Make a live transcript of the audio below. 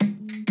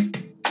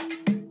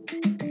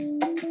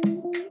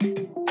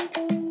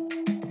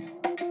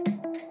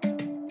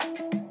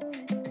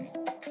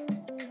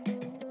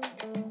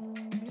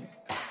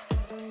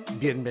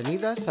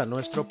Bienvenidas a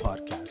nuestro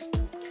podcast.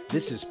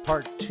 This is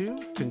part 2,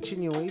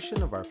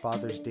 continuation of our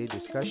Father's Day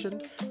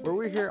discussion, where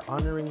we're here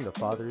honoring the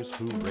fathers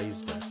who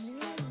raised us.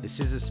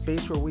 This is a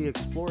space where we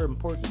explore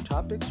important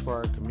topics for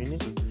our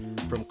community,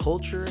 from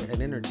culture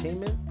and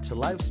entertainment to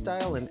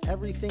lifestyle and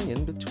everything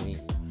in between.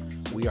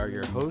 We are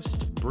your hosts,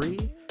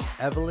 Bree,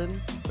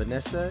 Evelyn,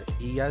 Vanessa,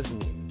 y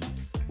Yasmin,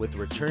 with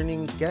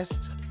returning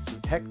guests,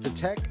 Heck the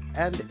Tech,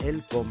 and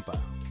El Compa.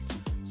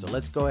 So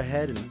let's go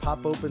ahead and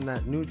pop open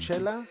that new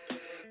chela.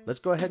 Let's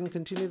go ahead and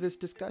continue this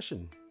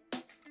discussion.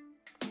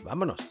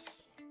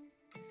 Vámonos.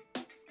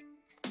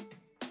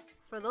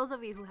 For those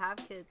of you who have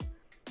kids,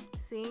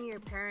 seeing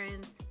your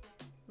parents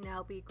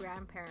now be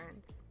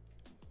grandparents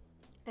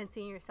and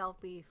seeing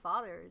yourself be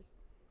fathers,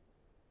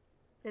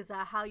 is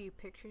that how you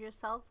picture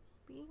yourself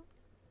being?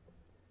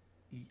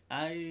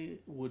 I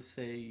would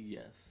say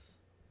yes.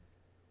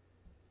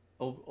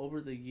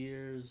 Over the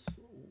years,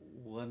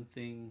 one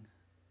thing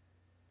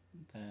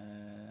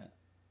that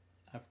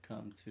I've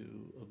come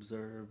to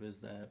observe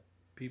is that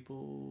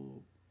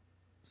people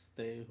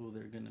stay who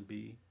they're gonna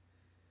be,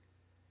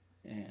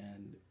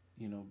 and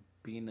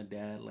being a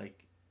dad,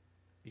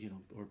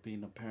 or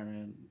being a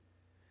parent,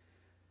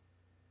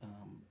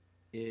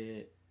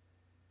 it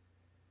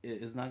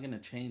is not gonna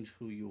change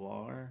who you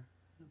are,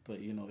 but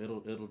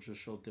it'll just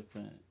show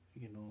different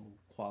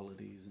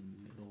qualities,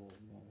 and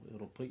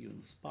it'll put you in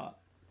the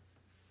spot.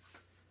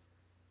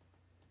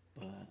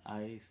 But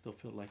I still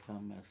feel like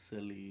I'm as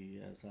silly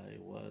as I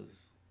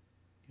was,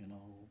 when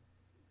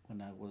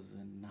I was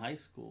in high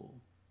school.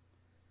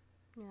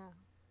 Yeah.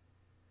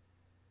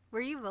 Were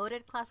you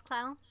voted class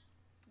clown?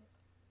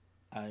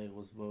 I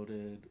was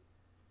voted,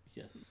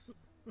 yes.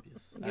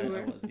 Yes, You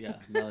were? I was, yeah.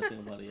 Now that I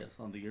think about it, yes,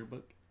 on the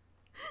yearbook.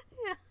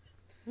 Yeah.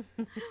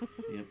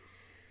 Yep.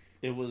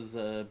 It was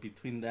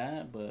between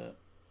that, but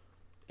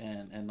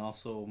and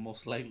also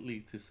most likely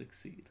to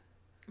succeed.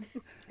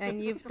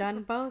 And you've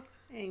done both?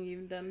 And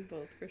you've done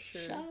both for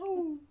sure.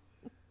 Ciao.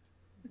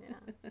 Yeah.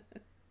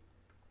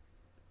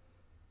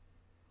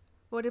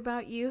 What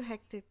about you,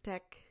 Hectic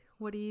Tech?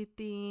 What do you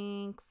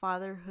think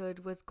fatherhood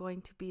was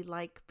going to be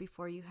like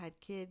before you had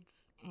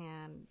kids?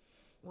 And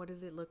what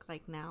does it look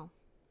like now?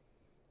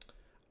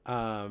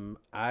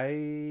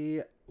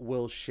 I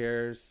will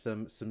share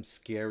some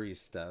scary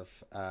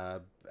stuff.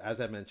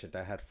 As I mentioned,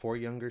 I had 4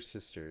 younger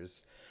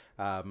sisters.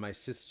 My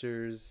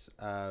sisters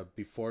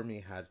before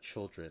me had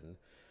children.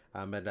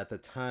 And at the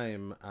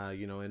time,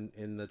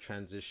 in the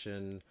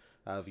transition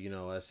of,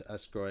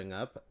 us growing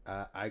up,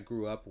 I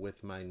grew up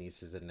with my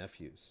nieces and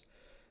nephews.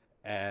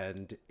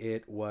 And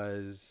it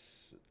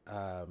was,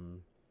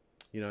 and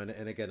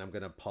again, I'm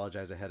going to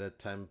apologize ahead of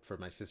time for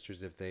my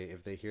sisters if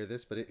they hear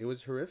this, but it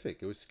was horrific.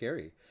 It was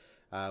scary.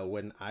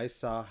 When I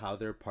saw how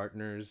their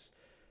partners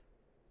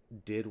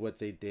did what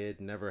they did,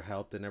 never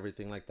helped and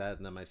everything like that,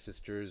 and that my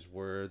sisters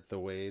were the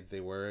way they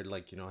were,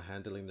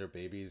 handling their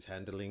babies,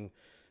 handling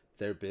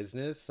their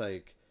business,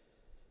 it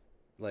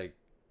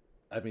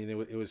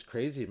was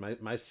crazy.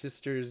 My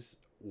sisters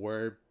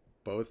were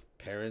both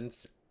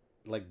parents.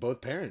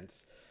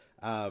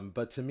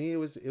 But to me it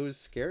was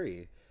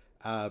scary.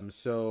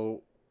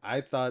 So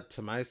I thought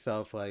to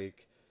myself,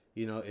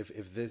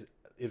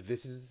 if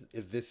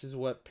this is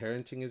what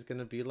parenting is going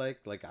to be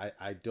like,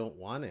 I don't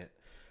want it.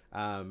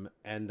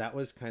 And that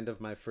was kind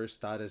of my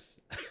first thought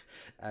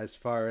as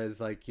far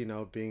as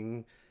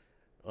being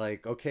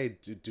okay,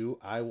 do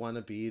I want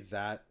to be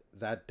that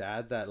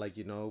dad that me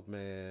quedo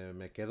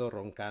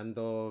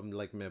roncando,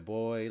 me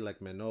voy,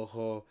 me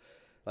enojo,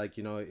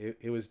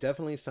 it was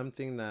definitely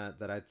something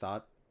that I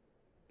thought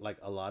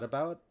a lot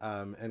about,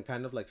 and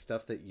kind of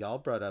stuff that y'all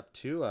brought up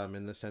too,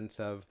 in the sense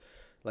of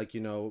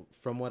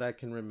from what I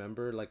can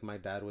remember, my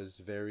dad was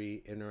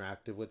very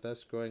interactive with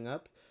us growing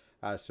up,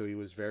 so he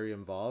was very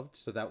involved,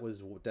 so that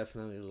was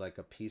definitely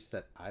a piece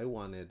that I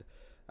wanted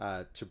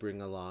to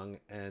bring along.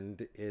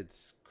 And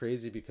it's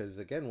crazy because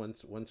again,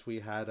 once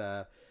we had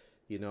our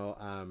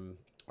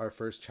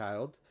first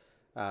child,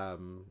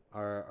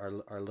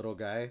 our little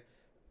guy,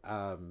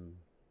 I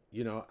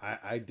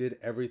did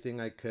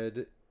everything I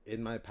could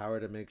in my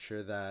power to make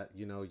sure that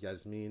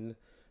Yasmin,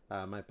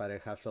 my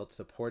pareja, felt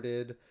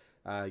supported.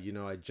 I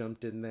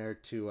jumped in there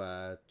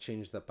to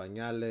change the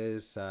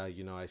pañales.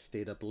 I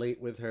stayed up late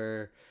with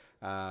her,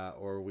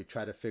 or we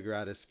try to figure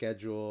out a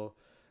schedule.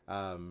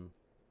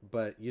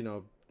 But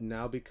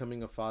now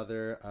becoming a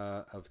father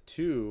of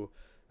 2,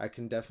 I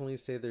can definitely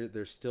say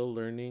they're still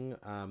learning.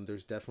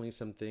 There's definitely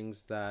some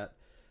things that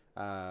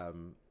I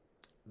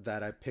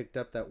picked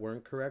up that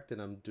weren't correct,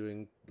 and I'm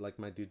doing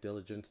my due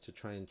diligence to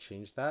try and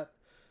change that.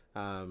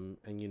 And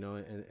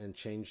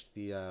change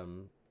the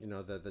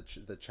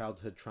the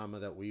childhood trauma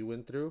that we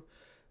went through,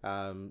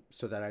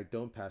 so that I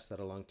don't pass that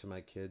along to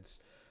my kids.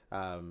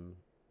 And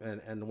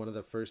one of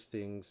the first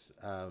things,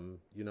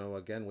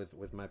 again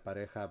with my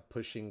pareja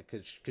pushing,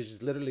 because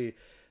she's literally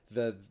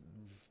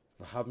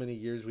how many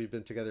years we've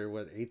been together?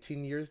 What,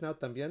 18 years now?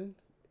 También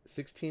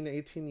 16,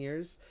 18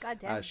 years. God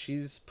damn.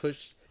 She's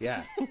pushed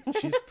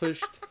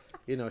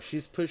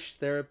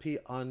therapy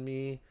on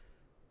me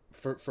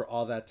for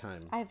all that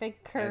time. I've And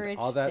encouraged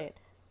all that. it.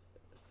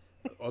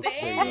 Okay,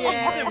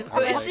 Yes, I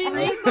let's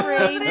like that.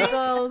 reframe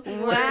those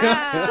words.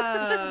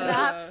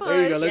 Not Wow.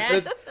 There you go. push.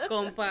 Let's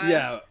Compa.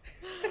 yeah.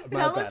 My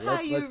Tell bad. us how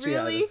you let's cheat.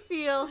 really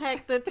feel,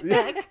 Hector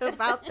Tech,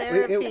 about It-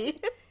 therapy.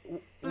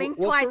 Blink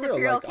well, twice for if real,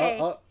 you're like, okay.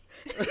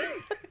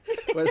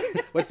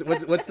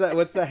 what's that?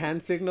 What's the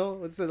hand signal?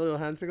 What's the little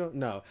hand signal?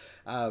 No,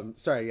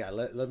 sorry. Yeah,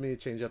 let me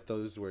change up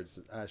those words.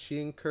 She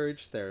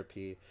encouraged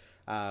therapy,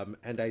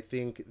 and I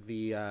think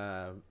the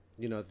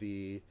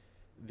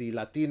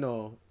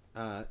Latino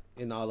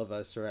in all of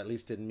us, or at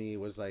least in me,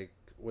 was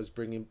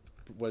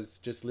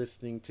just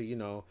listening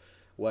to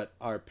what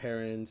our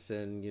parents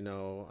and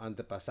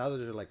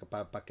antepasados are like.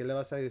 ¿Pa qué le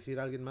vas a decir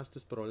a alguien más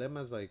tus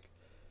problemas? Like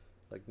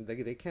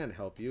they can't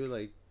help you.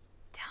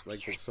 Tell me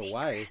Like your so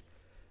why?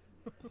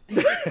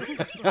 secrets.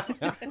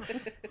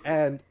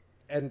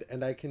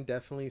 and I can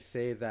definitely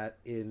say that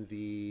in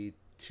the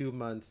 2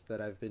 months that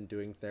I've been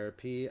doing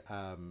therapy,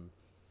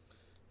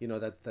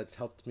 that's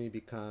helped me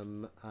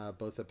become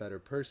both a better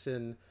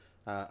person,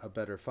 a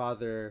better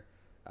father,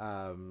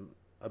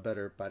 a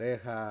better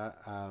pareja,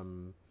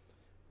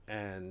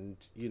 and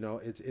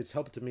it's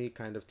helped me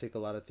kind of take a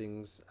lot of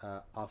things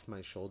off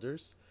my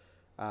shoulders,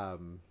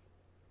 and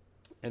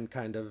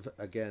kind of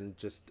again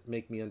just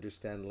make me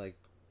understand like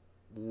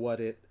what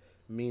it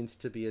means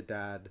to be a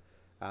dad,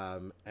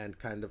 and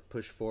kind of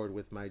push forward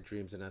with my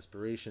dreams and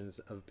aspirations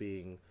of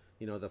being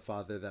the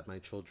father that my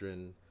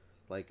children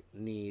like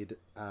need,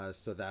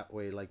 so that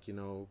way like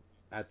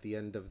at the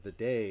end of the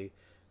day,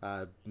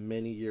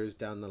 many years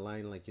down the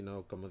line, like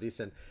como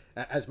dicen,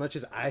 as much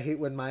as I hate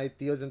when my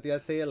tios and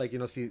tias say it, like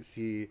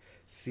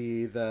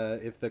see the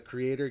if the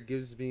creator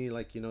gives me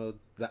like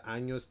the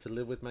años to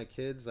live with my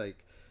kids,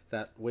 like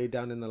that way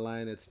down in the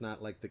line, it's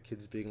not like the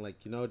kids being like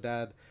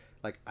dad,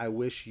 like I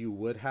wish you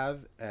would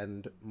have,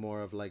 and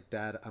more of like,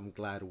 dad, I'm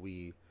glad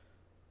we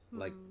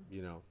like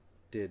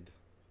did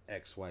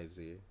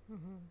XYZ.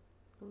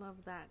 Love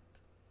that.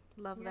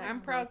 Love that. I'm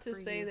proud word to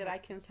for say you, that I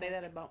Hector can say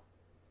Tech. that about.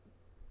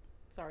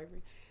 Sorry,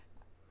 Brie.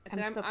 I I'm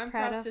said so I'm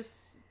proud proud of-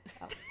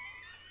 to.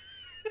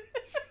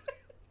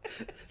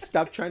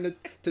 Stop trying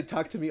to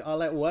talk to me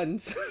all at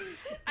once.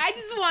 I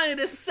just wanted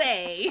to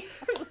say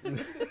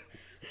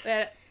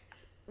that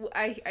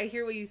I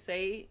hear what you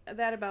say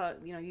that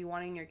about you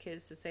wanting your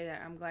kids to say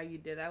that I'm glad you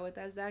did that with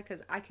us, dad,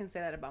 because I can say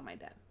that about my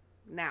dad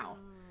now.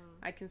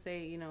 I can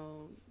say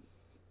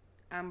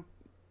I'm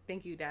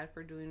thank you, dad,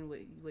 for doing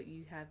what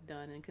you have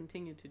done and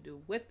continue to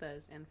do with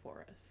us and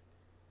for us.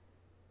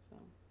 So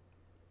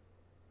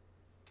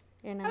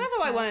And that's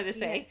all I wanted to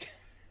say.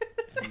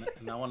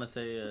 And I want to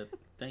say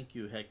thank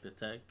you, Hector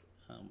Tech,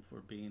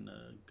 for being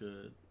a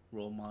good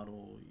role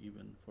model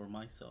even for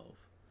myself.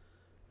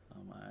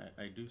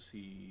 I do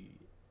see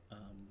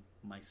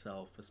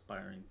myself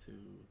aspiring to,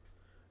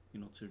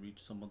 to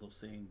reach some of those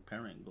same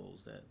parent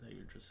goals that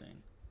you're just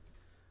saying.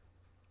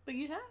 But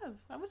you have.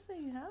 I would say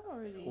you have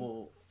already.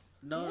 Well,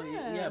 no,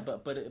 Yeah. yeah,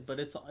 but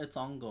it's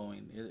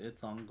ongoing.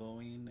 It's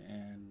ongoing,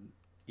 and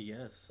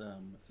yes,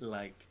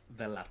 like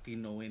the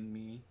Latino in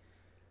me,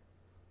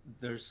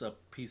 there's a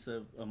piece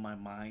of my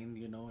mind,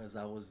 as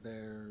I was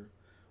there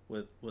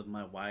with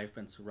my wife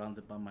and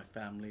surrounded by my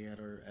family at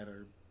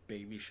her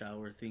baby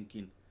shower,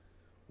 thinking,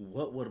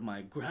 what would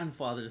my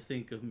grandfather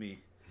think of me?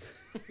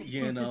 Aquí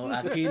en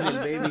el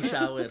baby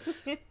shower.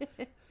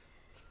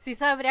 ¿Sí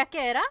sabría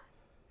qué era?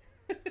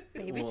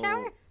 Baby Well,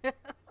 shower?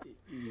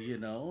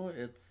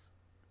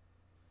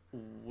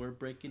 we're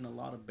breaking a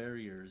lot of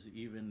barriers,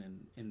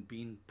 even in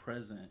being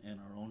present in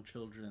our own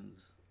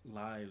children's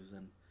lives.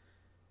 And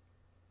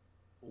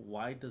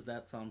why does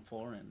that sound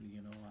foreign?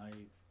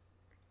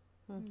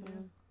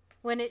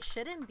 When it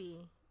shouldn't be.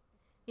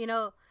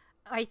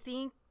 I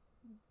think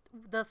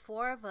the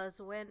four of us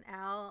went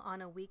out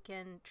on a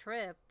weekend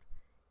trip,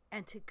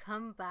 and to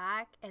come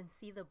back and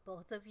see the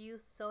both of you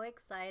so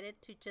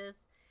excited to just,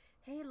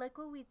 hey, look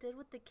what we did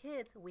with the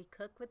kids. We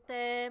cooked with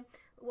them.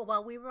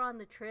 While we were on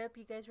the trip,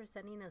 you guys were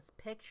sending us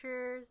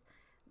pictures.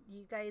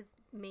 You guys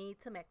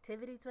made some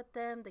activities with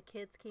them. The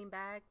kids came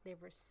back. They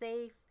were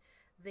safe.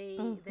 They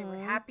were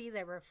happy.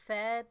 They were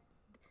fed.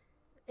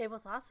 It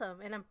was awesome.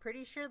 And I'm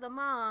pretty sure the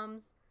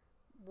moms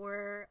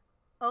were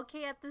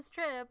okay at this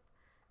trip.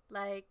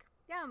 Like,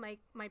 yeah,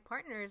 my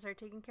partners are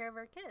taking care of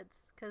our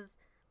kids because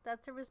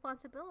that's a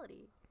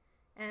responsibility.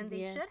 And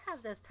they Yes. should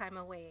have this time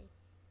away.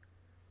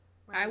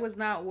 I was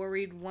not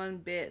worried one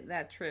bit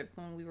that trip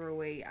when we were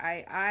away.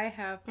 I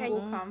have full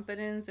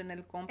confidence in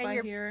El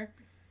Compa here.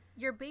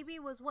 Your baby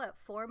was what,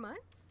 4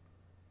 months?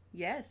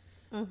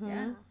 Yes. Mhm.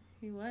 Yeah,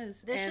 he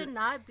was. This And should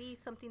not be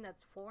something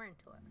that's foreign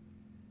to us.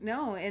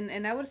 no,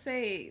 and I would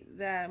say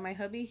that my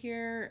hubby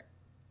here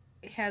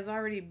has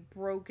already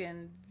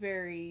broken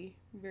very,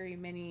 very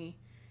many,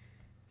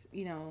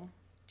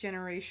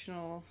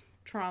 generational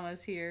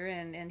traumas here,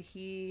 and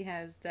he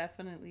has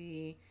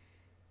definitely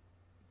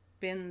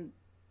been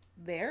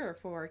there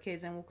for our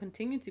kids and will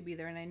continue to be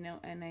there.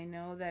 And I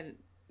know that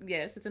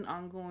yes, it's an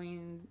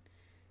ongoing,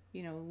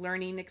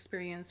 learning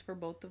experience for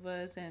both of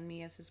us and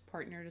me as his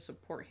partner to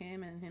support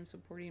him and him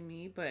supporting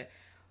me. But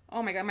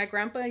Oh my god, my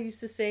grandpa used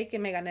to say que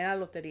me gané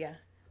la lotería.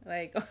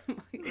 Like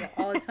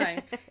all the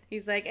time.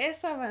 He's like,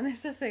 esa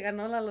Vanessa se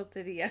ganó la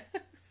lotería.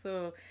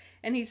 So,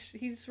 and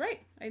he's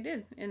right. I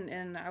did.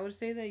 And I would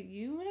say that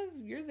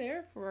you're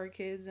there for our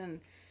kids.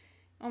 And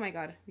oh my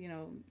god,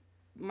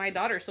 my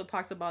daughter still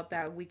talks about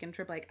that weekend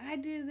trip. Like, I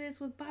did this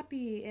with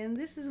Papi, and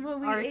this is what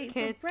we Our ate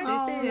kids for did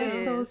breakfast. too.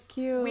 That's so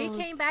cute. We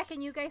came back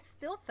and you guys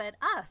still fed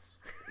us.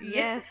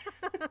 Yes.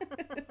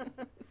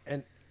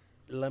 And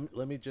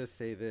let me just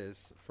say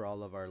this for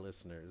all of our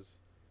listeners.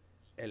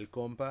 El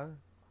compa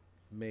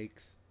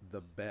makes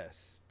the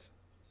best,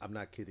 I'm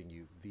not kidding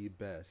you, the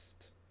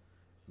best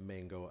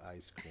mango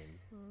ice cream.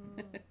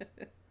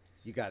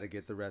 You got to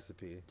get the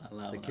recipe.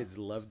 The kids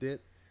loved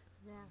it.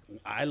 Yeah.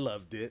 I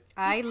loved it.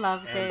 I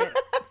loved it.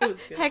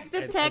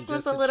 Hector Tech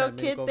was just a to little chime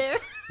in, kid compa,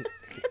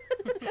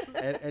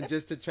 there. and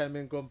just to chime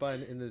in,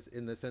 compa,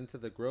 in the sense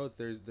of the growth,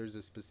 there's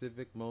a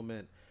specific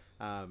moment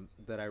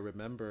that I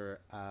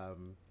remember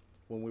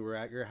when we were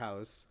at your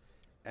house,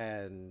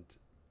 and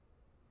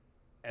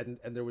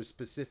there was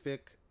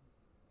specific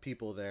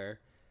people there,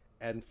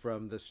 and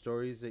from the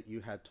stories that you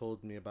had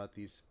told me about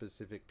these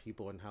specific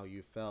people and how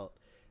you felt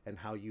and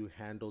how you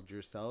handled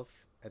yourself,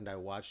 and I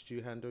watched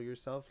you handle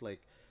yourself,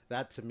 like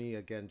that to me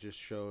again just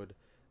showed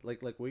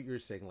like what you're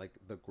saying, like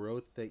the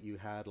growth that you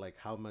had, like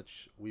how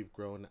much we've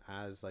grown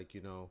as like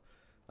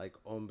like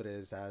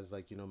hombres, as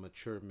like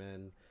mature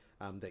men,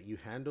 that you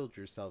handled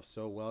yourself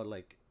so well,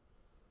 like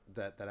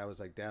that I was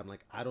like, damn,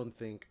 like I don't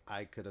think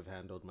I could have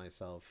handled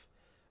myself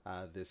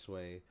this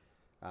way.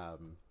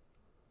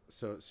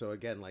 So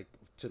again, like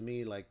to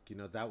me, like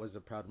that was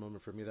a proud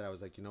moment for me, that I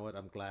was like, you know what,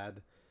 I'm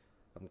glad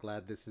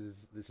this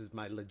is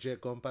my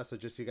legit compa. So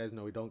just so you guys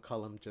know, we don't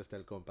call him just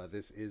el compa.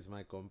 This is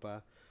my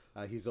compa.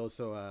 He's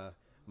also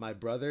my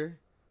brother.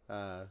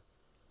 I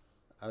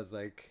was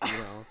like,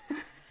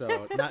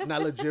 so not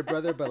legit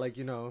brother, but like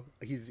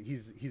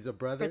he's a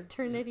brother.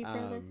 Fraternity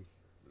brother.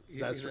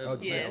 That's Yeah,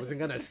 okay. yes. I wasn't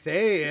gonna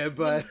say it,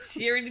 but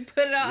She already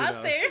put it all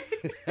out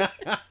there.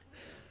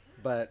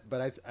 but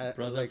I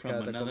Brother like from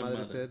the another comadre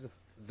mother. said.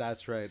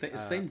 That's right.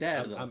 Same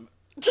dad, though.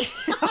 Yeah,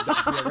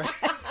 right.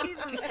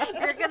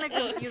 You're gonna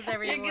confuse You're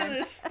everyone.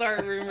 gonna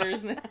start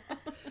rumors now.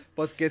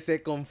 Pues que se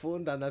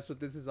confundan. That's what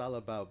this is all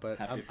about. But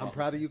Happy I'm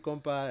proud of you,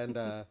 compa, and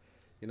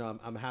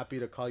I'm happy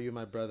to call you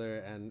my brother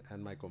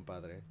and my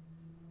compadre.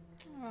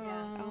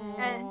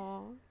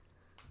 Aw.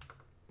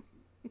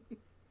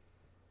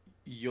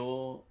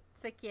 Yo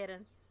Se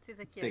quieren. Sí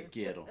se te quieren.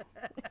 quiero.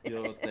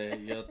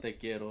 Yo te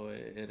quiero.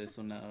 Eres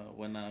una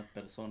buena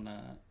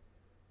persona.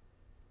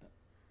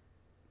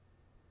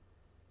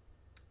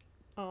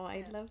 Oh,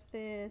 I love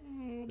this.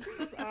 This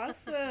is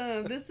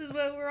awesome. This is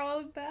what we're all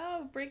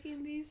about,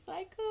 breaking these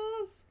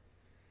cycles.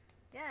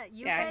 Yeah,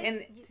 you Yeah, guys.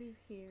 and- you, To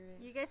hear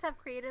it. you guys have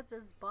created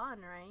this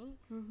bond, right?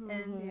 Mhm.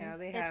 And Yeah,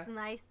 they it's have.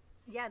 nice.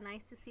 Yeah,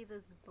 nice to see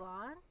this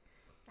bond.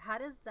 How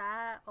does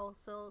that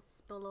also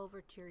spill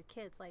over to your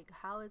kids? Like,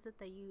 how is it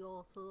that you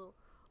also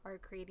are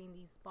creating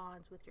these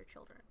bonds with your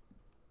children?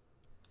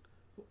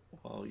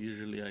 Well,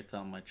 usually I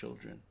tell my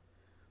children,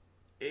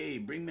 hey,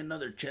 bring me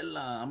another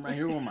chela. I'm right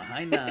here with my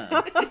hyena.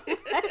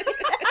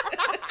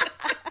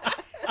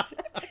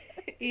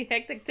 You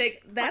hectic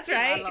take. That's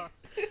right.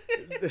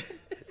 Hello.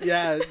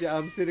 Yeah,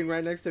 I'm sitting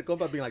right next to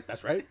compa, being like,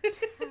 "That's right."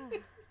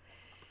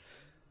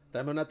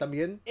 Dame una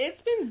también.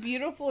 It's been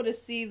beautiful to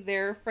see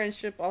their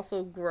friendship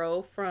also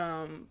grow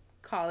from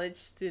college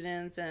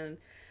students and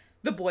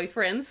the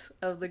boyfriends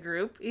of the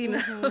group,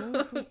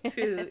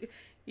 to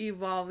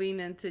evolving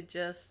into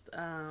just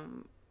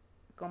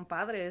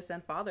compadres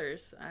and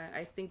fathers.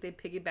 I think they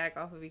piggyback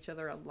off of each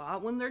other a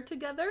lot when they're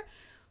together,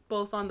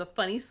 both on the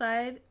funny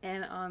side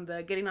and on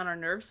the getting on our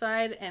nerve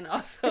side, and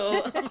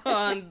also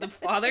on the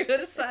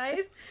fatherhood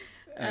side.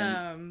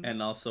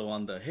 And also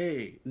on the,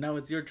 hey, now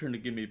it's your turn to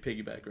give me a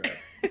piggyback ride.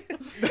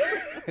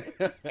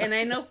 And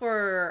I know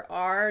for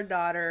our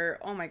daughter,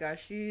 oh my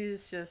gosh,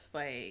 she's just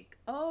like,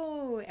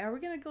 oh, are we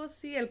gonna go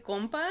see El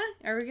Compa?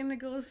 Are we gonna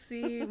go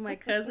see my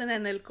cousin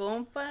and El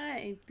Compa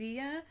and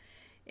Tia?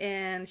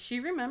 And she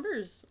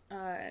remembers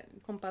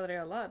Compadre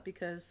a lot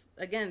because,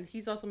 again,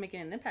 he's also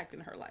making an impact in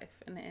her life,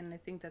 and I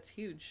think that's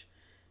huge,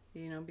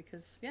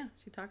 because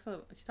she talks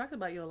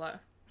about you a lot.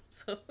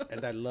 So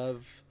And I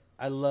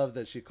love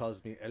that she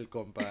calls me El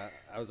Compa.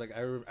 I was like,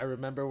 I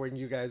remember when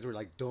you guys were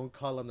like, don't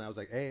call him that. I was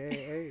like,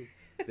 hey,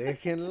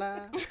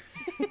 déjenla.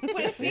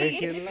 Pues sí,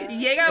 Déjenla.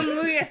 llega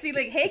muy así,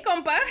 like, hey,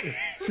 compa.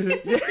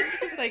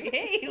 She's like,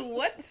 hey,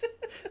 what?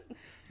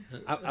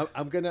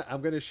 I'm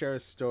gonna share a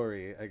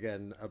story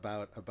again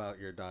about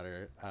your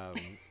daughter.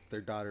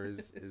 Their daughter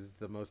is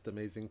the most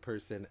amazing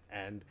person,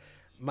 and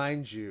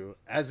mind you,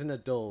 as an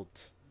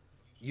adult,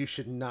 you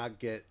should not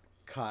get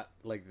caught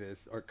like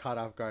this or caught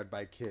off guard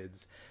by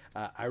kids.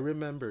 I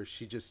remember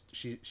she's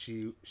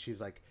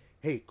like,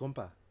 hey,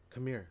 compa,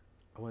 come here.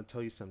 I want to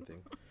tell you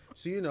something.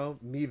 So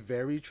me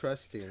very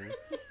trusting,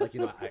 like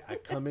I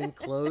come in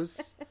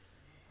close,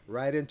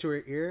 right into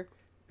her ear,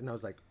 and I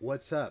was like,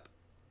 what's up?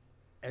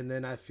 And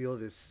then I feel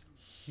this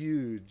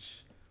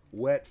huge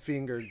wet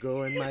finger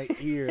go in my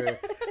ear.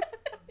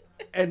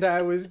 And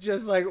I was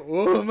just like,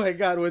 oh my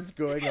God, what's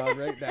going on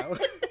right now?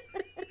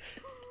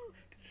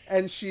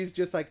 And she's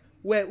just like,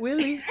 Wet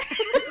Willie.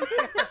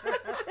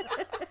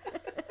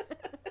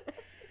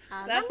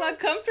 That's how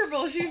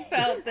comfortable she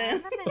felt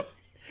then.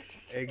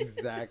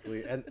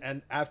 Exactly.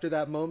 And after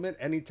that moment,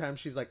 anytime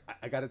she's like,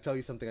 I got to tell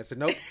you something. I said,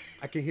 nope,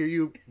 I can hear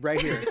you right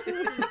here.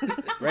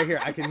 Right here.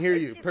 I can hear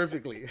you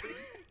perfectly.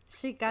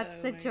 She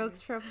got the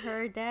jokes from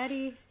her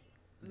daddy.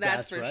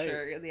 That's for right.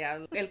 sure.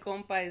 Yeah, El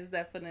Compa is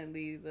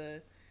definitely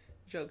the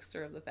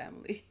jokester of the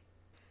family.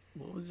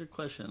 What was your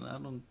question? I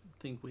don't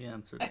think we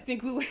answered I it.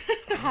 think we went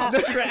off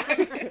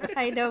track.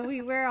 I know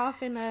we were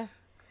off in a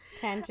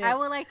tangent. I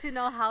would like to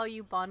know how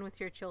you bond with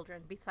your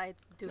children besides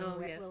doing Oh,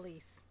 wet yes.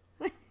 release.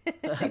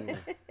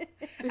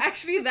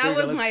 Actually, that There you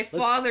go. was my Let's-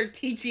 father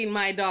teaching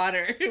my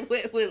daughter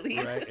with Willis.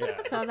 Right? Yeah.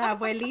 So the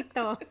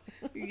abuelito.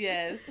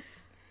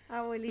 Yes.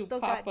 Abuelito Su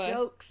got papa.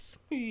 jokes.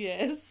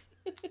 Yes.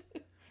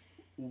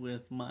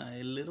 With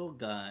my little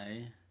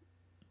guy,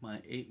 my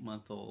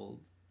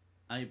 8-month-old,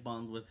 I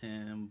bond with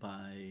him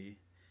by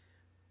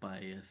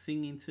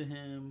singing to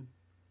him,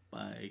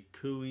 by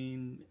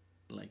cooing,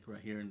 like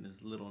right here in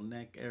this little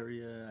neck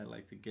area. I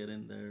like to get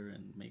in there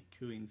and make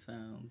cooing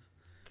sounds.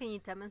 Can you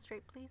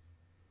demonstrate, please?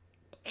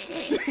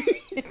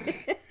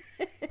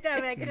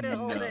 Damn, I couldn't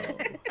hold No.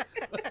 it.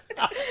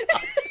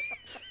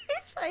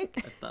 It's like,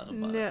 I thought about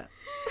no. it.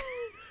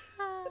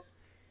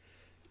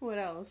 What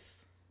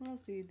else? What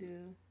else do you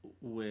do?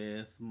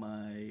 With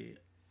my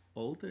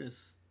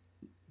oldest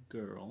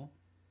girl,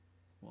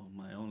 well,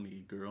 my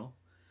only girl,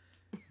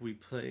 we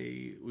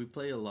play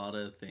a lot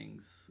of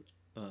things,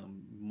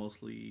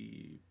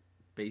 mostly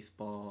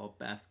baseball,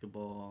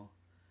 basketball.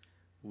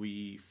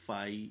 We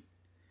fight.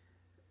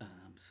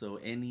 So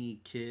any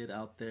kid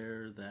out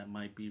there that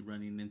might be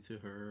running into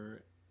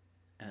her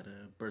at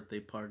a birthday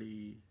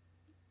party,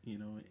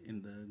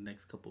 in the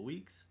next couple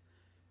weeks,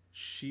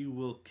 she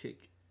will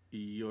kick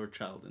your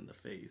child in the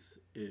face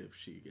if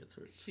she gets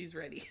hurt. She's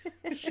ready.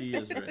 She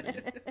is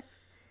ready.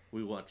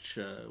 We watch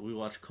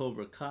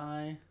Cobra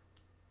Kai.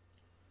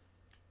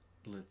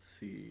 Let's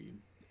see.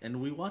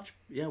 And we watch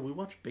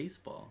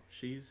baseball.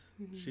 She's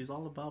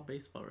all about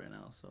baseball right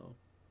now, so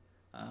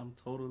I'm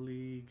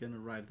totally gonna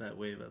ride that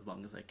wave as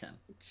long as I can.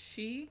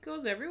 She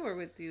goes everywhere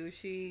with you.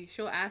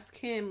 She'll ask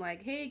him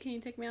like, "Hey, can you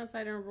take me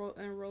outside and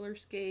roller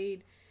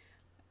skate?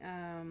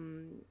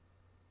 Can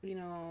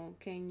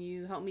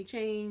you help me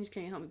change?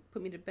 Can you help me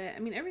put me to bed?" I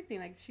mean, everything.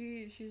 Like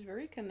she's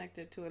very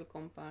connected to El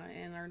Compa,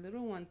 and our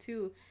little one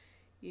too.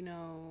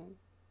 You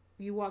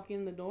walk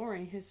in the door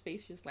and his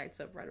face just lights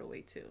up right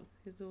away too.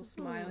 His little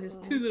smile, his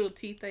 2 little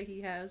teeth that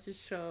he has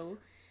just show,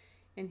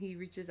 and he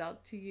reaches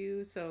out to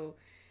you. So,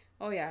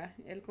 oh yeah,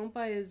 El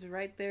Compa is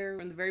right there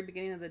from the very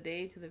beginning of the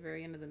day to the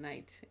very end of the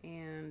night.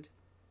 And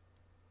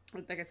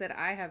like I said,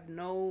 I have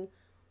no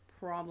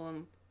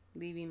problem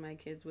leaving my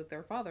kids with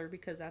their father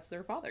because that's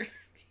their father.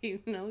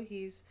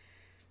 He's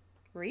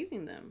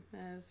raising them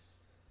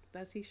as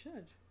he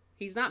should.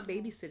 He's not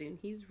babysitting.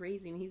 He's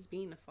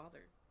being a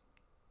father.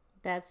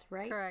 That's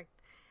right. Correct.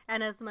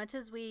 And as much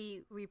as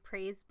we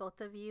praise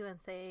both of you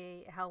and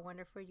say how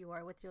wonderful you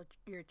are with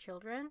your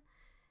children,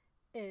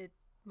 it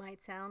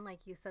might sound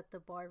like you set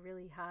the bar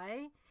really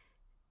high.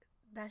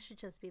 That should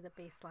just be the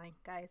baseline,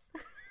 guys.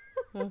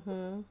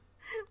 Mm-hmm.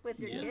 With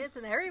your Yes. kids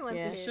and everyone's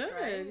Yes. kids, Should,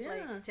 right? yeah.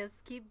 Like,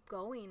 just keep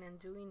going and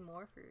doing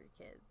more for your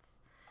kids.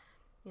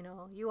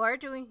 You are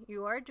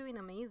doing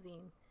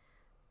amazing,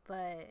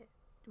 but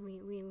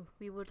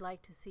we would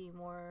like to see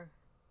more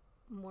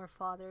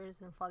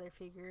fathers and father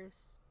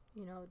figures,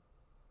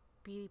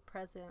 be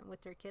present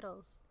with their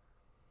kiddos.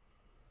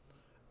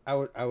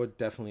 I would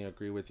definitely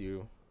agree with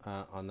you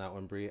on that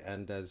one, Bree.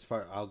 And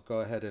I'll go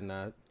ahead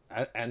and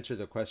answer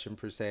the question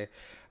per se.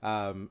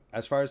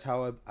 As far as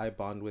how I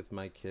bond with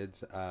my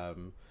kids, my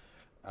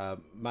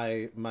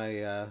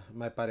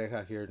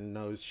pareja here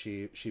knows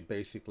she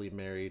basically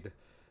married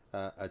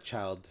a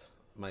child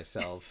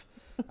myself.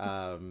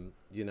 I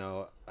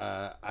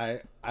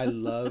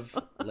love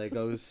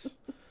Legos.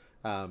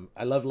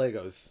 I love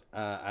Legos.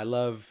 I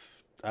love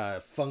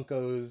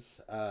Funkos.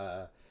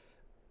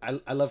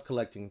 I love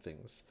collecting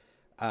things.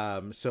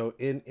 So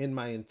in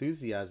my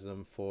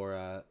enthusiasm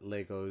for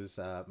Legos,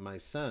 my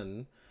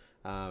son,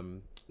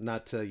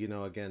 not to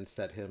again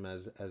set him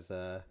as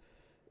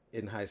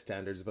in high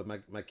standards, but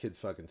my kid's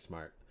fucking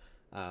smart.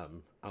 I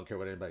don't care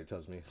what anybody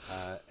tells me.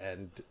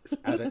 And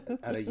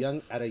at a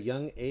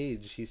young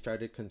age, he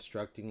started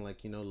constructing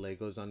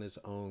Legos on his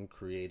own,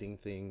 creating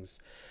things,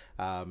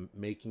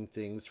 making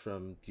things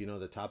from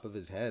the top of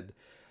his head.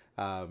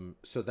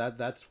 So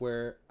that's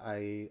where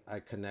I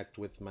connect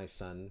with my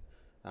son.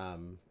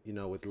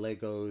 With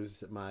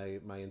Legos,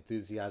 my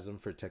enthusiasm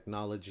for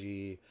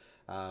technology,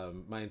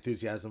 my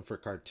enthusiasm for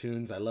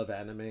cartoons. I love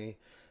anime.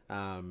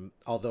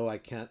 Although I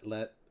can't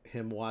let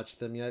him watch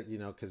them yet,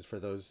 because for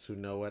those who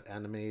know what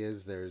anime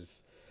is,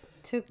 there's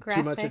Too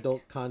graphic. too much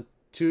adult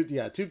too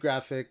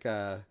graphic.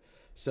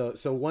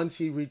 So once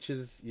he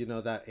reaches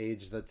that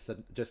age, that's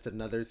just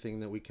another thing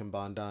that we can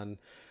bond on.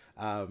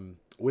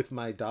 With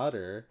my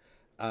daughter,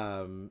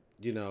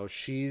 you know,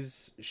 she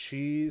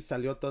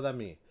salió toda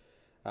mí,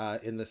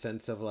 in the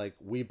sense of like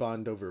we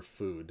bond over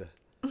food.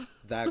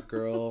 That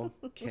girl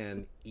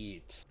can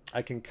eat.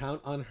 I can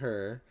count on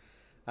her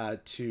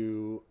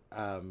to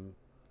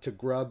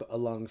grub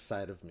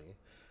alongside of me,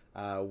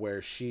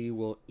 where she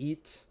will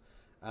eat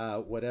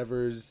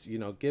whatever's, you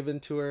know, given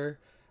to her.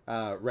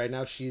 Right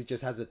now, she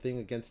just has a thing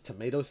against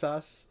tomato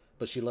sauce,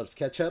 but she loves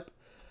ketchup.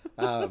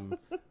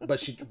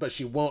 But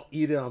she won't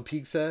eat it on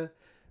pizza.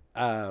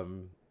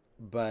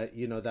 But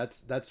you know,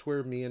 that's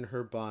where me and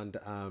her bond.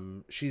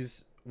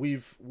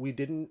 We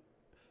didn't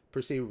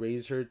per se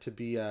raise her to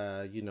be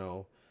you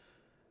know,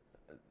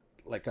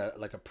 like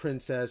a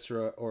princess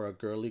or a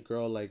girly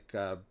girl. Like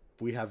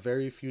we have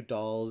very few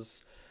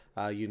dolls.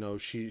 You know,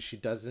 she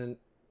doesn't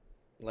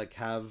like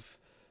have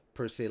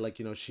per se, like,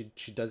 you know,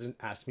 she doesn't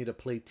ask me to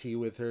play tea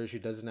with her. She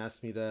doesn't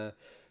ask me to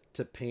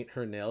paint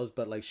her nails,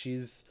 but like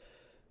she's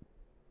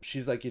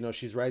like, you know,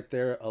 she's right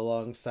there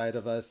alongside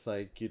of us,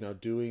 like, you know,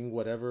 doing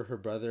whatever her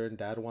brother and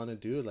dad want to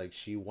do. Like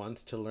she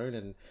wants to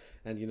learn.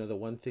 And you know, the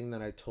one thing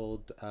that I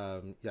told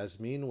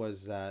Yasmin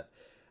was that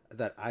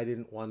I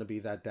didn't want to be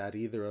that dad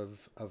either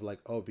of like,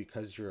 oh,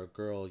 because you're a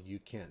girl you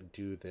can't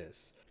do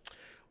this.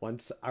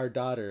 Once our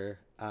daughter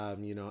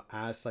you know,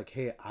 asked like,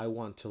 hey, I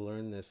want to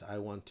learn this, I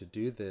want to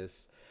do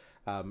this,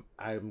 I'm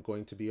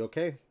going to be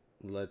okay,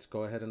 let's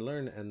go ahead and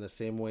learn. And the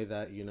same way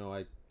that, you know,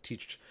 I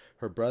teach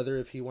her brother,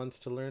 if he wants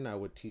to learn, I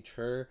would teach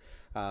her,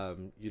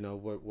 you know,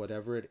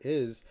 whatever it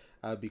is,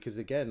 because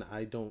again,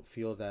 I don't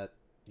feel that,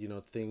 you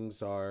know,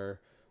 things are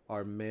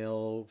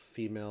male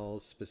female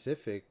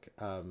specific,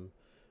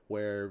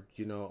 where,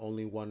 you know,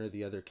 only one or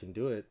the other can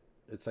do it.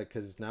 It's like,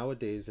 because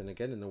nowadays, and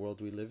again, in the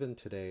world we live in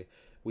today,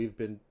 we've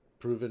been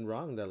proven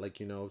wrong that, like,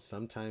 you know,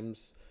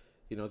 sometimes,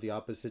 you know, the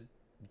opposite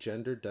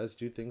gender does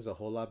do things a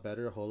whole lot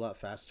better, a whole lot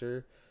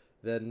faster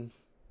than,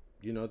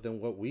 you know,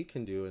 than what we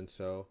can do. And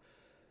so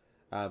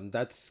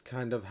that's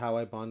kind of how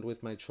I bond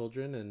with my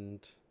children,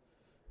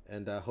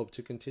 and hope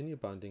to continue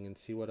bonding and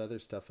see what other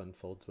stuff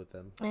unfolds with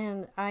them.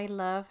 And I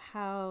love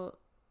how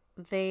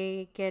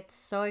they get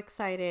so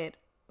excited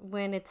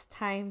when it's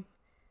time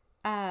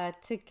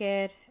to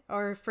get,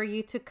 or for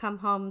you to come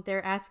home.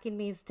 They're asking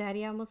me, is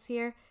daddy almost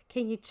here?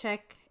 Can you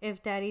check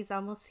if daddy's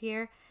almost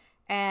here?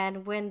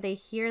 And when they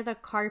hear the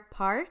car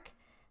park,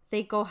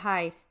 they go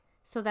hide.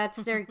 So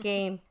that's their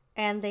game.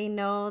 And they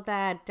know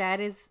that dad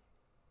is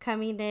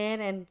coming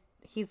in and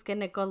he's going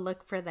to go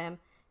look for them.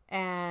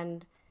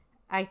 And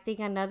I think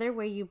another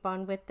way you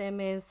bond with them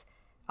is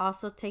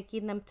also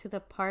taking them to the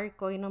park,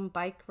 going on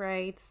bike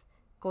rides,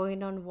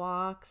 going on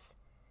walks.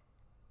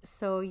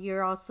 So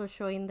you're also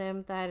showing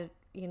them that,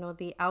 you know,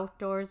 the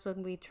outdoors,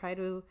 when we try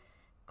to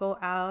go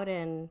out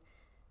and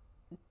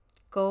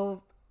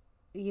go,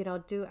 you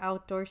know, do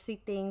outdoorsy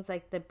things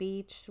like the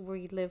beach,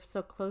 we live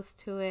so close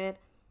to it.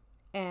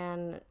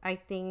 And I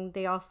think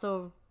they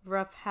also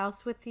rough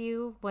house with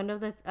you. One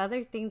of the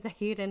other things that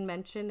you didn't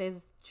mention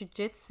is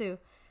jiu-jitsu,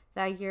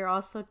 that you're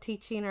also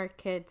teaching our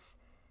kids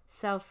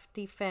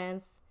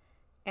self-defense.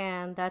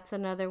 And that's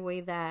another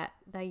way that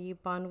you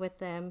bond with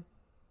them.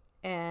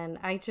 And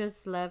I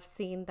just love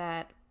seeing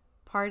that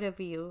part of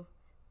you,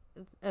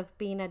 of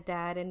being a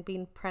dad and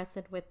being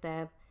present with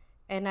them.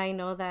 And I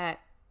know that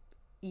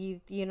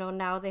you know,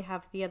 now they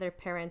have the other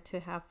parent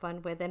to have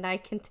fun with, and I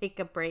can take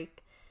a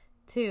break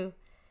too.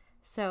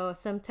 So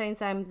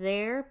sometimes I'm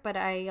there, but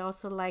I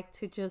also like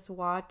to just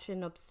watch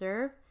and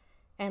observe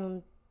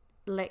and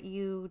let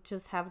you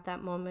just have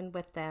that moment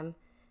with them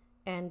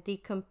and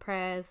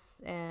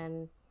decompress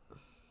and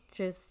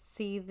just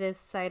see this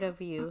side of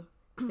you,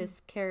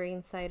 this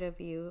caring side of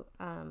you.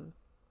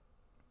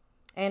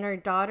 And her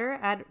daughter,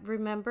 I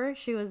remember,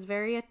 she was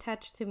very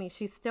attached to me.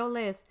 She still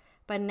is.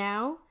 But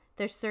now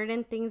there's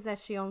certain things that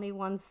she only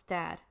wants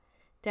dad.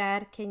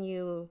 Dad, can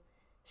you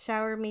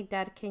shower me?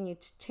 Dad, can you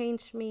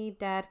change me?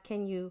 Dad,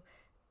 can you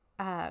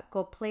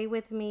go play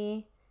with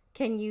me?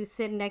 Can you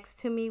sit next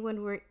to me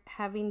when we're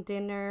having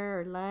dinner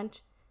or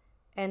lunch?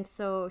 And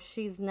so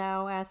she's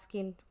now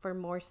asking for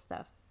more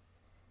stuff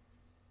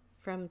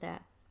from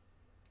that.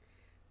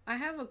 I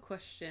have a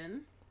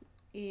question,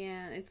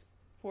 and it's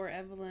for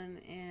Evelyn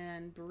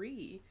and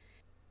Bree.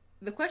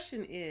 The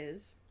question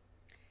is,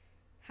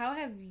 how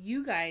have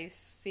you guys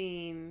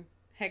seen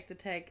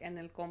Hectotech and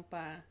El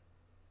Compa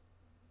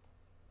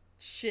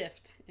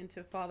shift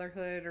into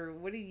fatherhood, or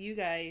what do you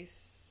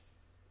guys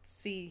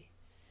see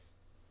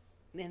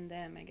in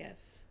them, I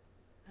guess?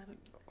 I don't...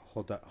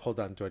 Hold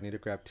on. Do I need to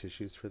grab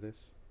tissues for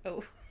this?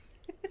 Oh.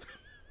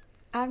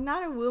 I'm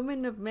not a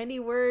woman of many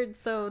words,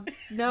 so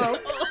no.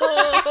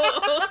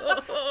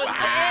 Oh,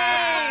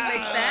 dang,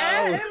 like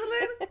that,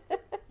 Evelyn?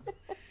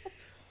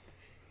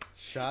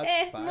 Shots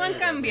fired. No han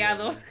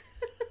cambiado.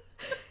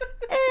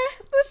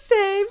 The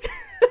same.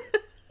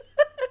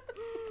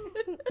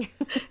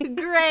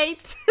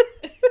 Great.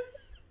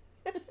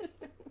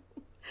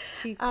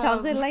 She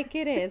tells it like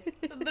it is.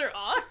 There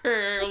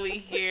are over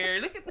here.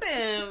 Look at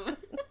them.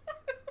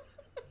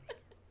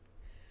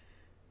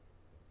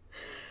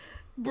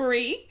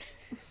 Bree.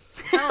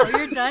 Oh,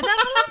 you're done,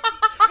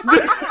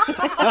 Evelyn?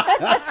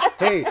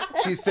 Hey,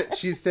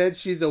 she said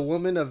she's a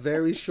woman of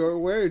very short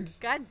words.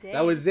 God dang.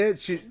 That was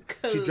it. She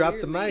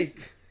dropped the Clearly.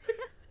 mic.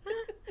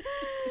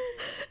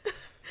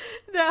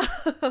 No.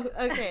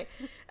 Okay.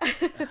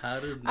 How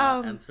to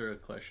not answer a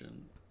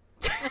question.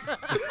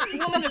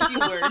 Woman of few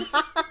words.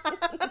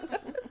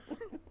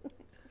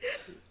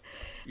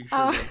 You should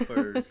run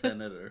for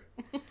senator.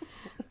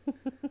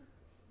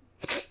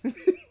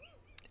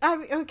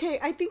 Okay,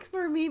 I think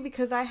for me,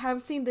 because I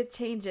have seen the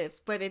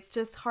changes, but it's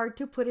just hard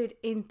to put it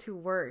into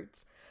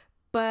words.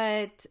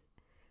 But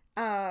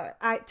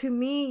to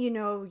me,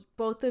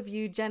 both of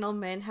you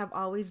gentlemen have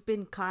always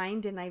been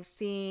kind, and I've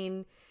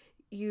seen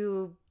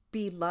you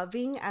be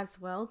loving as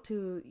well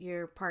to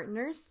your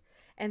partners.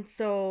 And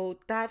so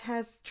that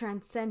has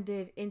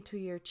transcended into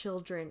your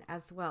children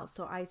as well.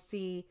 So I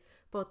see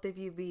both of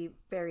you be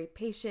very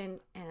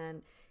patient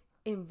and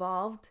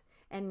involved,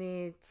 and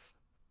it's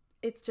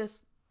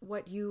just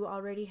what you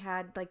already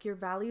had, like your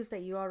values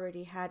that you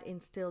already had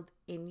instilled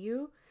in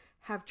you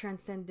have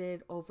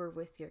transcended over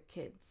with your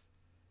kids.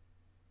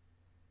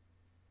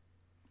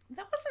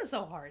 That wasn't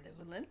so hard,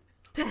 Evelyn.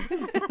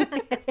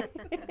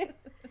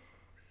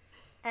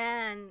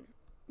 And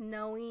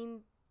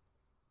knowing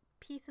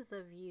pieces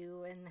of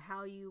you and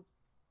how you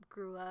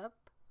grew up,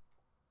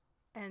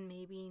 and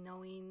maybe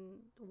knowing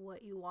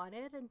what you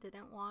wanted and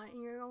didn't want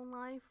in your own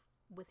life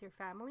with your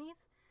families,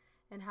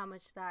 and how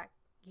much that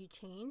you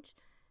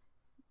changed,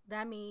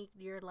 that made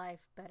your life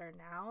better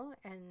now,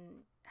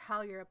 and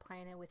how you're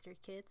applying it with your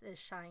kids, it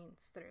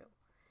shines through.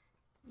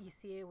 You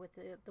see it with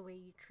the way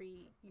you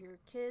treat your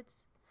kids,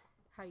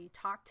 how you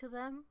talk to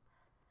them,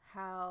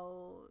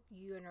 how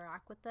you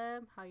interact with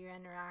them, how you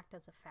interact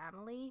as a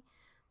family,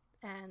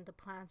 and the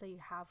plans that you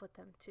have with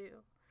them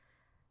too.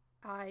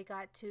 I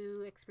got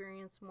to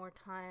experience more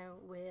time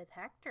with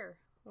Hector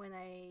when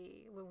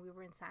we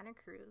were in Santa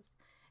Cruz,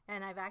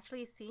 and I've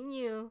actually seen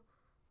you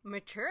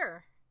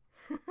mature.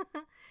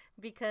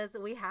 Because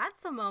we had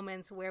some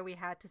moments where we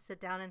had to sit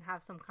down and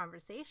have some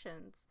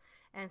conversations,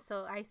 and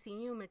so I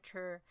seen you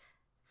mature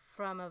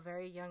from a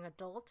very young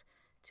adult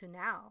to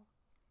now.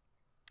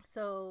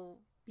 So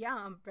yeah,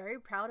 I'm very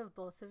proud of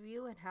both of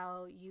you and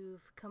how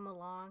you've come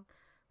along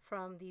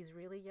from these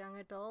really young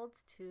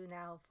adults to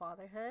now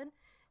fatherhood,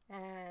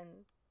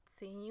 and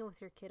seeing you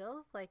with your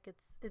kiddos. Like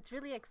it's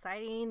really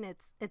exciting.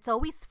 It's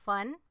always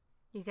fun.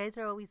 You guys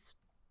are always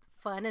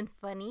fun and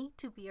funny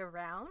to be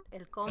around.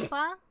 El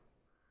compa,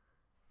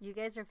 you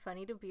guys are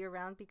funny to be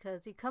around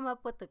because you come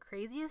up with the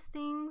craziest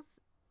things,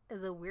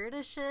 the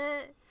weirdest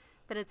shit,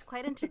 but it's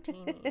quite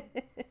entertaining.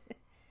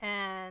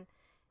 And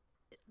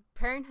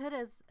parenthood,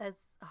 as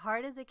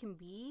hard as it can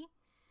be,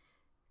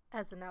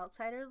 as an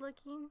outsider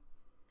looking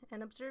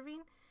and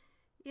observing,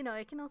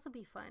 it can also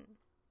be fun.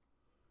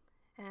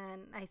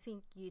 And I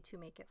think you two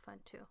make it fun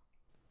too.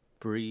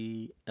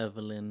 Bree,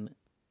 Evelyn,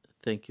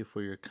 thank you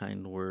for your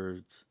kind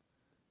words.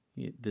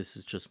 This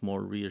is just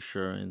more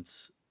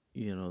reassurance,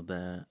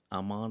 that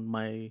I'm on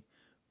my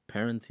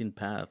parenting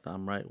path.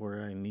 I'm right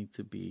where I need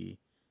to be.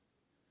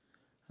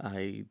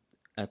 I,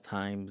 at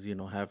times,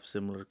 have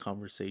similar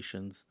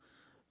conversations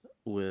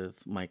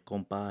with my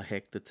compa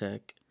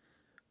Hectotech.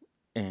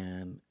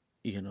 And,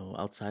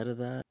 outside of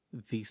that,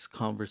 these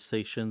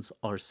conversations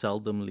are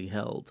seldomly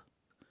held.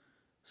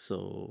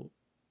 So,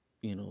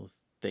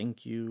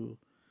 thank you,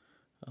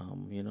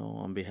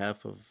 on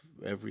behalf of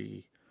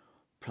every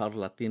proud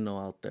Latino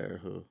out there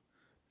who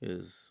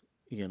is,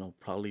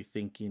 probably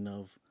thinking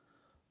of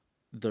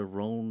their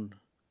own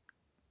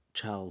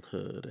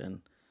childhood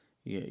and,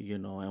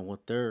 and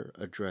what they're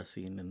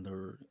addressing in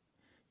their,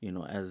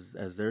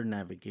 as they're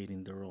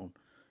navigating their own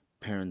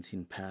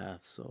parenting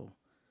path. So,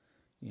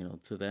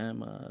 to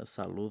them,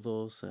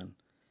 saludos, and,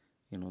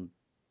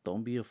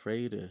 don't be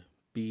afraid to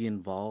be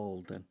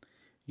involved and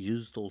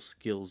use those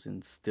skills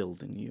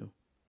instilled in you.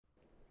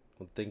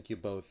 Well, thank you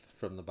both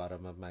from the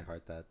bottom of my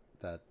heart.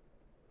 That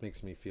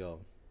makes me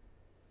feel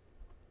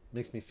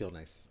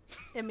nice.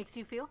 It makes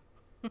you feel?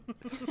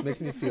 It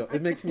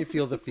makes me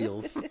feel the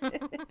feels.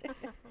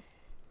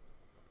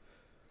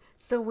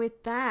 So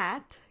with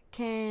that,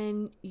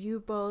 can you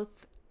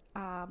both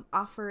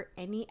offer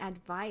any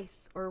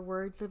advice or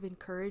words of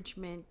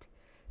encouragement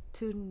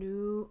to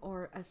new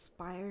or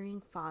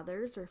aspiring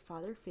fathers or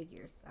father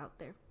figures out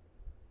there?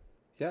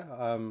 Yeah,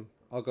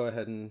 I'll go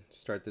ahead and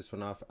start this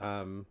one off.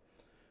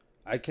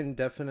 I can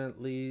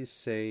definitely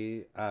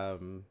say,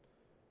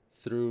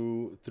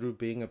 through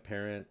being a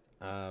parent,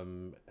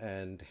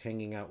 and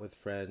hanging out with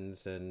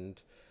friends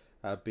and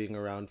being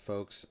around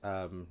folks,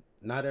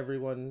 not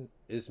everyone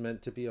is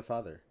meant to be a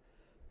father,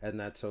 and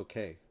that's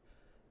okay.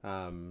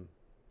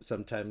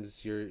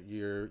 Sometimes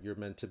you're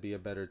meant to be a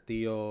better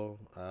tío,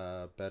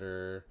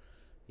 better,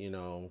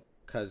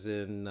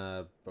 cousin,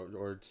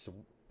 or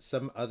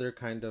some other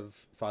kind of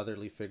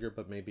fatherly figure,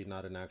 but maybe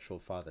not an actual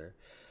father.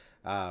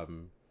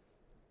 Um,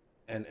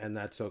 and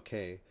that's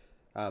okay.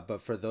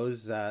 But for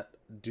those that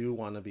do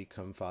want to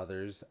become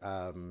fathers,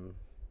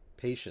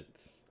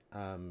 patience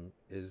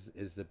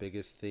is the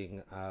biggest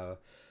thing,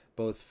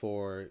 both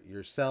for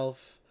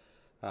yourself,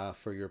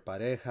 for your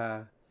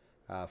pareja,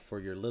 for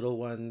your little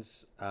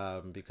ones,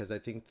 because I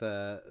think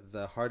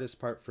the hardest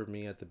part for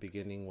me at the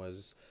beginning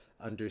was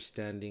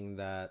understanding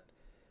that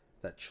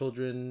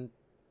children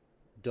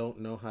don't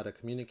know how to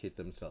communicate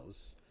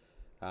themselves.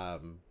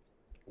 Um,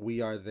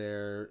 we are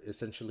their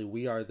essentially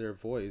we are their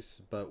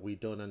voice, but we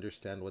don't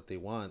understand what they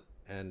want.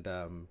 And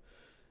the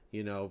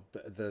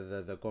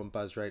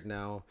compas right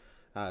now,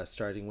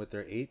 starting with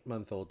their 8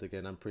 month old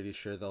again, I'm pretty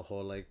sure the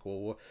whole like,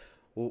 well,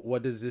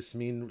 what does this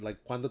mean?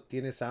 Like, cuando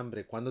tienes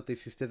hambre, cuando te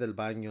hiciste del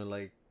baño,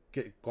 like,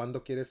 cuando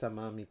quieres a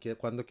mami,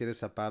 cuando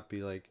quieres a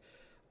papi,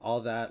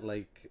 all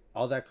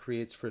that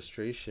creates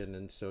frustration.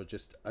 And so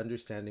just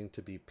understanding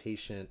to be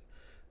patient,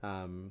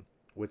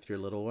 with your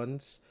little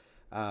ones.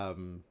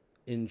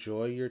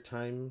 Enjoy your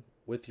time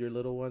with your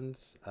little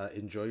ones.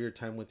 Enjoy your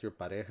time with your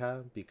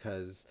pareja,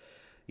 because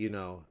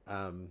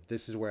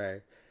this is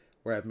where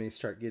I may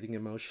start getting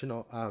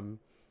emotional.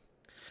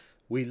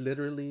 We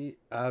literally,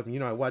 I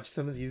watched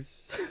some of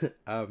these,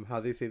 how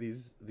they say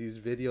these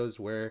videos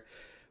where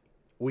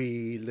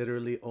we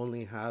literally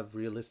only have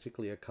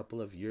realistically a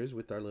couple of years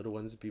with our little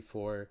ones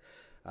before,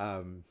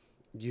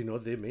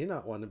 they may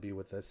not want to be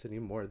with us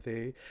anymore.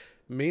 They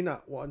may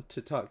not want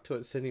to talk to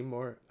us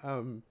anymore.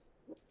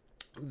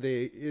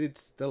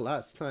 It's the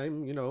last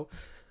time,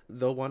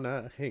 they'll want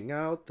to hang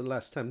out, the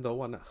last time they'll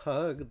want to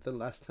hug, the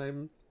last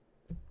time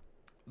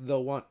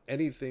they'll want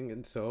anything.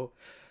 And so,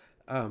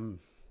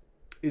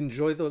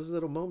 enjoy those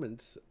little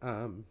moments,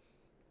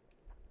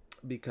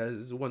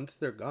 because once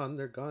they're gone,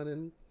 they're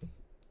gone.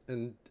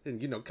 And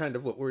kind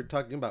of what we were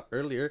talking about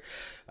earlier,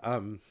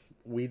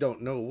 we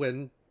don't know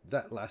when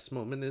that last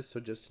moment is, so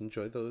just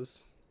enjoy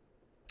those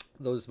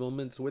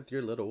moments with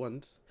your little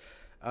ones.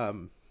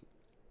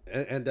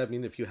 And I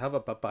mean, if you have a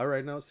papa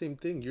right now, same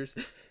thing.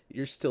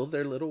 You're still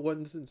their little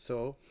ones, and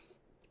so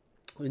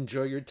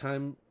enjoy your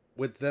time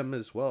with them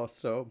as well.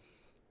 So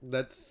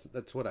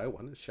that's what I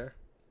want to share.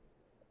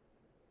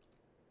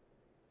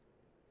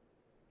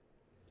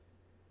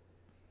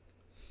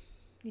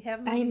 You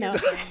have I know.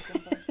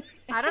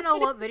 I don't know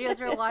what videos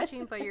you're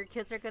watching, but your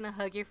kids are gonna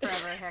hug you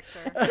forever,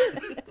 Hector.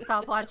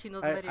 Stop watching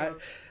those videos.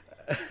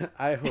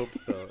 I hope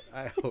so.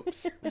 I hope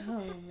so.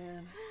 Oh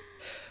man.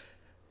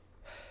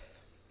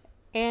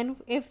 And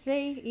if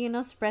they,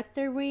 spread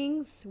their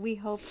wings, we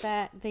hope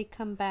that they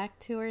come back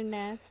to our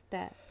nest,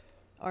 that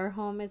our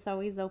home is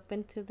always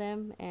open to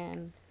them.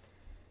 And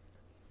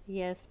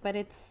yes, but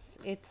it's,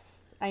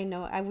 I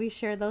know, we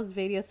share those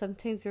videos.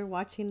 Sometimes we're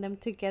watching them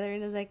together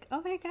and it's like,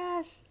 oh my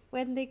gosh,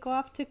 when they go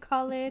off to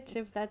college,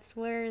 if that's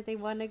where they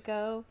want to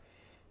go.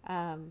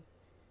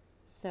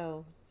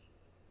 So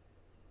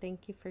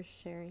thank you for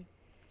sharing.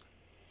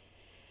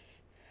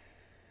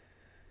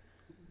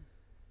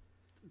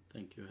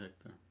 Thank you,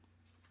 Hector.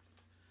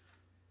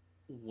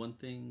 One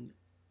thing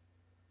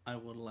I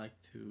would like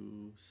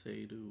to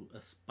say to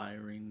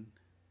aspiring,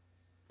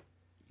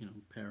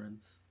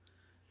 parents,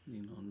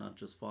 not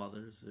just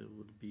fathers, it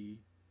would be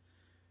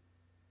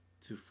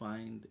to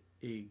find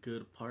a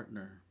good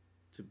partner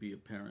to be a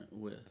parent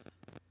with.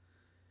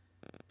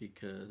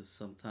 Because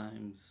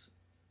sometimes,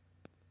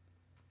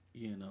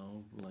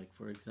 like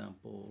for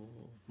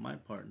example, my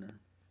partner,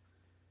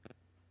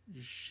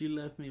 she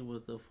left me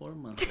with a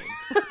 4-month-old.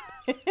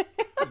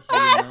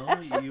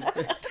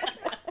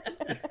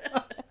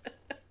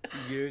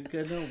 You're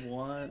gonna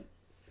want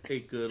a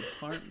good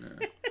partner.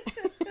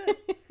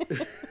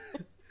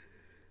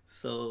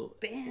 So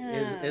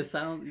it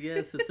sounds,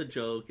 yes, it's a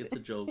joke,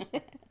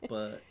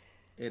 but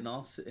in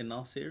all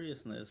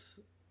seriousness,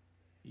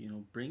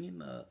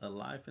 bringing a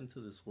life into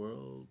this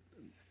world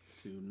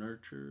to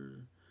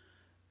nurture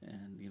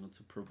and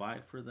to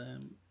provide for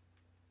them,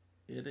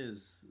 it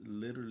is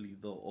literally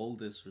the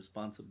oldest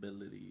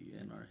responsibility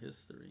in our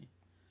history.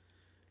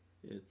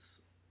 It's,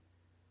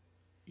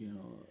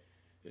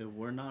 if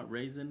we're not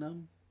raising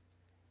them,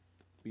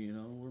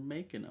 we're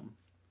making them.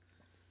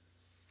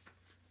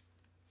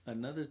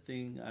 Another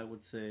thing I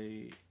would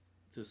say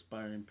to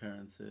aspiring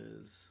parents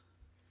is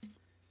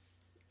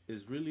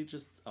really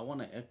just, I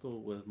want to echo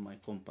what my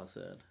compa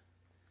said,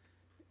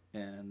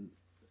 and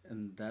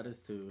that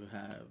is to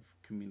have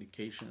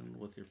communication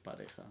with your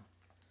pareja,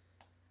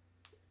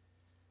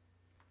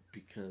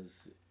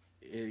 because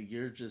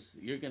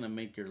you're gonna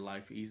make your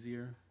life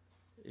easier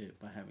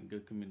by having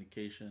good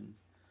communication,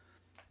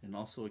 and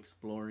also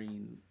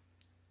exploring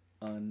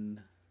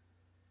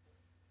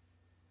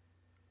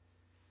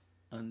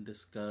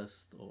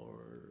undiscussed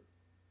or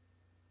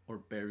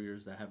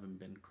barriers that haven't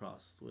been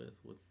crossed with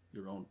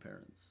your own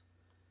parents.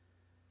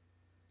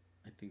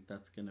 I think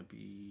that's gonna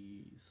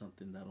be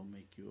something that'll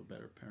make you a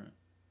better parent.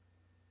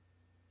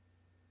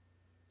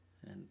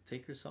 And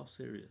take yourself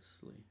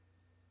seriously.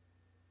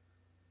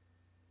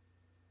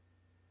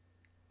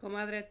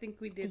 Comadre, I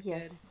think we did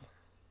good.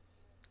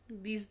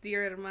 These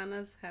dear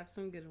hermanas have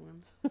some good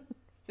ones.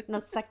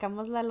 Nos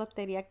sacamos la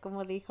lotería,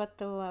 como dijo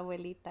tu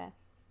abuelita.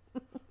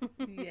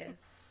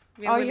 Yes.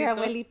 Oh, your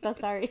abuelito,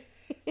 sorry.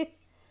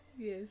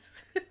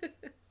 Yes.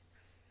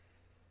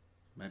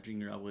 Imagine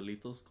your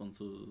abuelitos con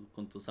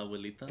tus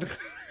abuelitas.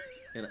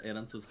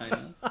 Eran sus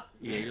jainas.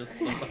 Y ellos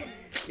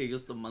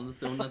Ellos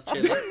tomándose unas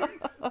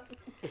chelas.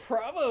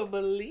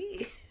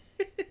 Probably.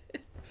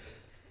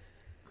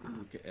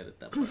 You can edit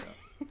that part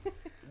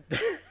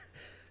out.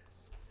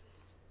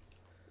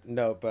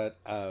 No, but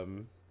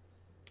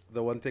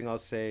the one thing I'll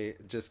say,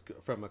 just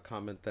from a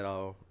comment that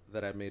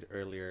I made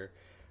earlier,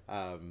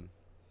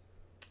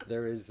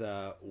 there is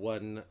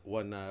one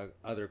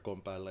other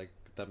compa, like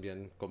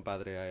también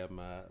compadre. I am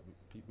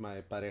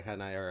my pareja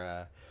and I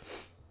are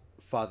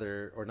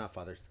father, or not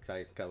father,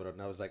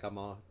 cabrón. I was like, I'm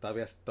all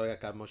todavía estoy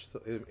acá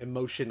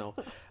emotional.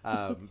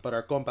 But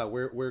our compa,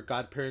 we're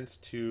godparents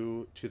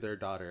to their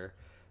daughter,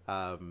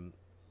 and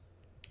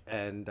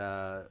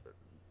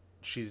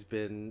she's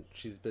been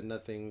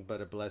nothing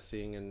but a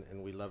blessing,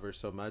 and we love her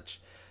so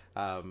much.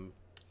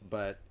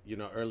 But you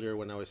know, earlier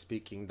when I was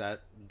speaking,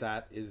 that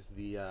is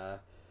the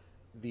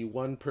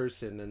one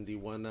person and the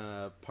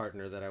one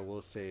partner that I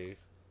will say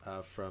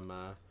from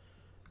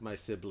my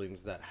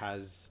siblings that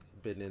has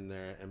been in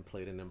there and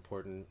played an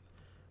important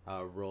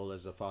role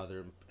as a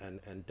father,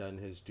 and done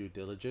his due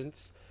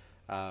diligence.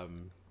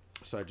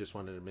 So I just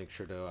wanted to make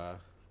sure to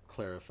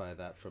clarify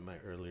that from my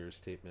earlier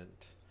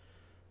statement,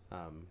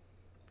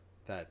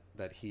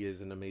 that he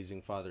is an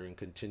amazing father and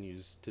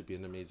continues to be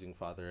an amazing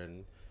father,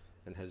 and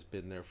has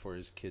been there for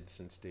his kids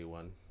since day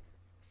one.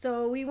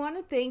 So we want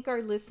to thank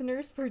our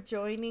listeners for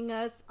joining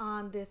us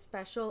on this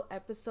special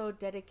episode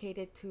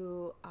dedicated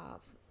to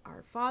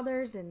our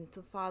fathers and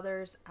to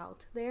fathers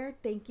out there.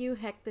 Thank you,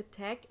 Heck the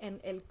Tech and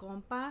El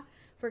Compa,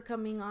 for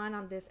coming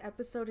on this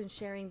episode and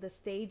sharing the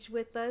stage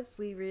with us.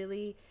 We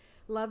really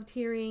loved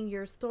hearing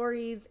your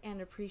stories and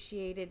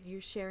appreciated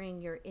you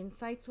sharing your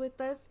insights with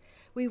us.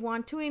 We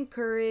want to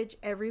encourage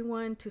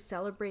everyone to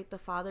celebrate the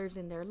fathers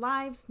in their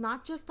lives,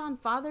 not just on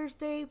Father's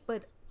Day,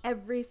 but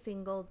every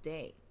single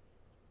day.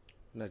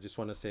 And I just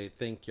want to say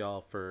thank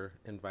y'all for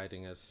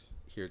inviting us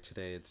here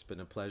today. It's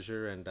been a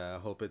pleasure, and I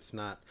hope it's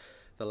not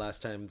the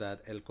last time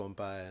that El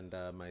Compa and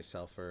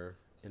myself are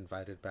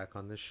invited back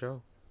on this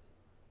show.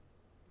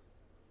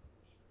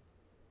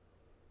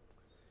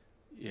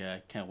 Yeah,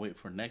 I can't wait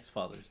for next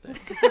Father's Day.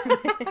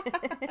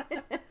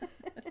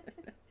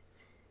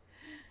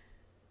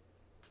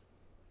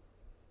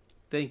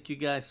 Thank you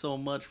guys so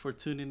much for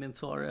tuning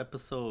into our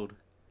episode.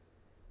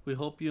 We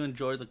hope you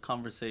enjoyed the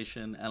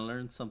conversation and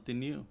learned something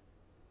new.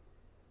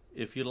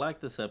 If you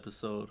like this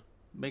episode,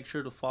 make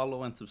sure to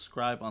follow and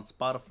subscribe on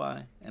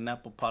Spotify and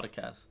Apple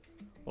Podcasts,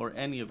 or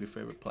any of your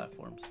favorite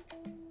platforms.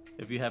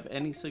 If you have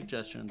any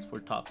suggestions for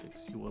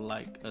topics you would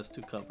like us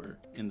to cover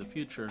in the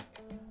future,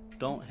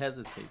 don't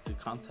hesitate to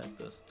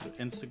contact us through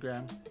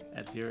Instagram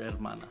at Dear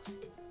Hermanas.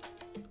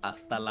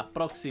 Hasta la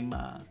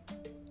próxima.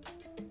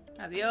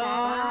 Adios.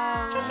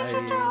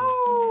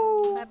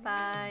 Bye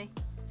bye.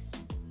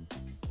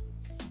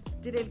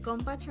 Did El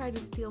Compa try to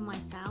steal my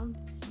sound?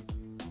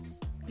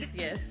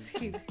 Yes,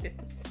 he did.